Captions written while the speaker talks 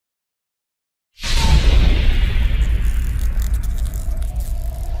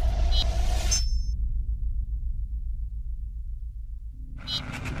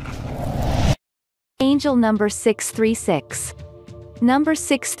Angel number 636. Number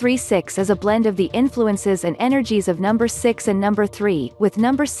 636 is a blend of the influences and energies of number 6 and number 3, with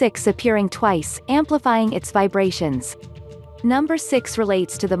number 6 appearing twice, amplifying its vibrations. Number 6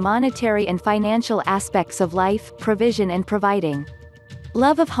 relates to the monetary and financial aspects of life, provision and providing.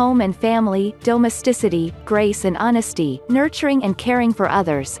 Love of home and family, domesticity, grace and honesty, nurturing and caring for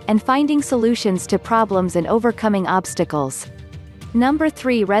others, and finding solutions to problems and overcoming obstacles. Number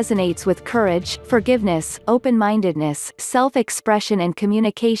 3 resonates with courage, forgiveness, open-mindedness, self-expression and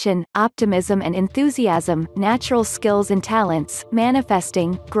communication, optimism and enthusiasm, natural skills and talents,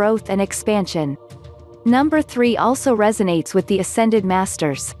 manifesting, growth and expansion. Number 3 also resonates with the Ascended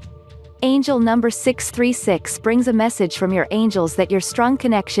Masters. Angel number 636 brings a message from your angels that your strong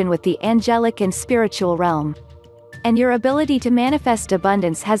connection with the angelic and spiritual realm, and your ability to manifest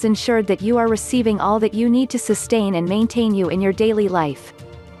abundance has ensured that you are receiving all that you need to sustain and maintain you in your daily life.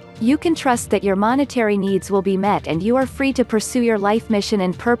 You can trust that your monetary needs will be met and you are free to pursue your life mission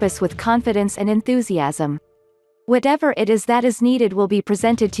and purpose with confidence and enthusiasm. Whatever it is that is needed will be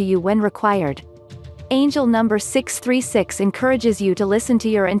presented to you when required. Angel number 636 encourages you to listen to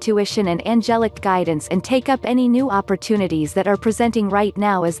your intuition and angelic guidance and take up any new opportunities that are presenting right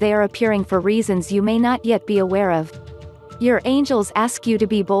now, as they are appearing for reasons you may not yet be aware of. Your angels ask you to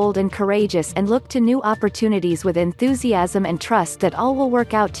be bold and courageous and look to new opportunities with enthusiasm and trust that all will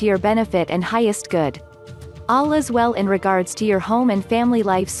work out to your benefit and highest good. All is well in regards to your home and family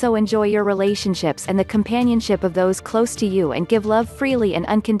life, so enjoy your relationships and the companionship of those close to you and give love freely and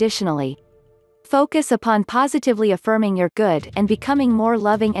unconditionally. Focus upon positively affirming your good and becoming more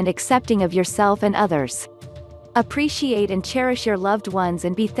loving and accepting of yourself and others. Appreciate and cherish your loved ones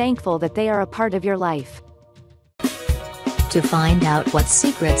and be thankful that they are a part of your life. To find out what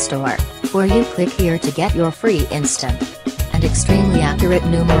secret store, or you click here to get your free instant and extremely accurate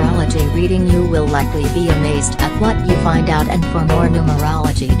numerology reading. You will likely be amazed at what you find out, and for more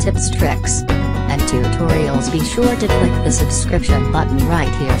numerology tips, tricks, and tutorials, be sure to click the subscription button right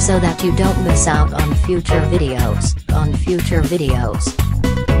here so that you don't miss out on future videos.